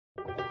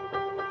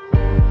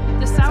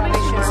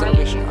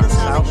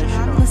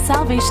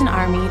Salvation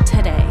Army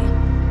today.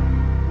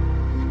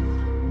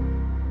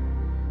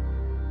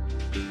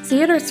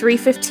 Theater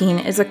 315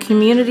 is a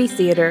community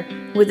theater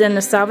within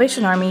the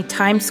Salvation Army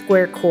Times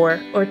Square Core,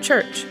 or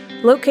church,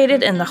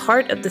 located in the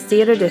heart of the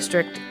Theater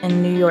District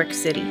in New York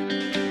City.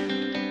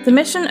 The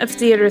mission of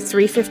Theater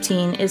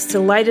 315 is to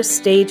light a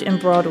stage in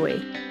Broadway,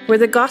 where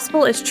the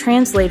gospel is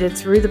translated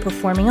through the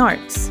performing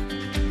arts.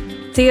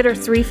 Theater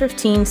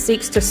 315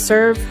 seeks to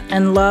serve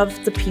and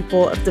love the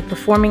people of the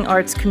performing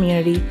arts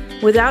community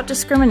without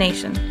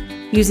discrimination,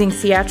 using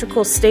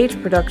theatrical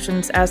stage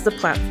productions as the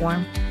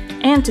platform,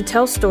 and to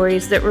tell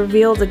stories that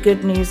reveal the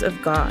good news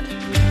of God.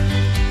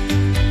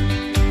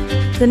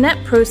 The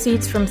net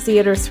proceeds from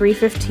Theater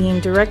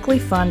 315 directly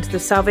fund the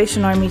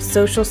Salvation Army's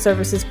social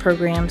services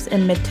programs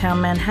in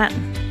Midtown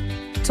Manhattan.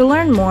 To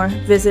learn more,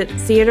 visit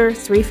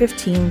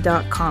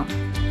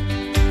theater315.com.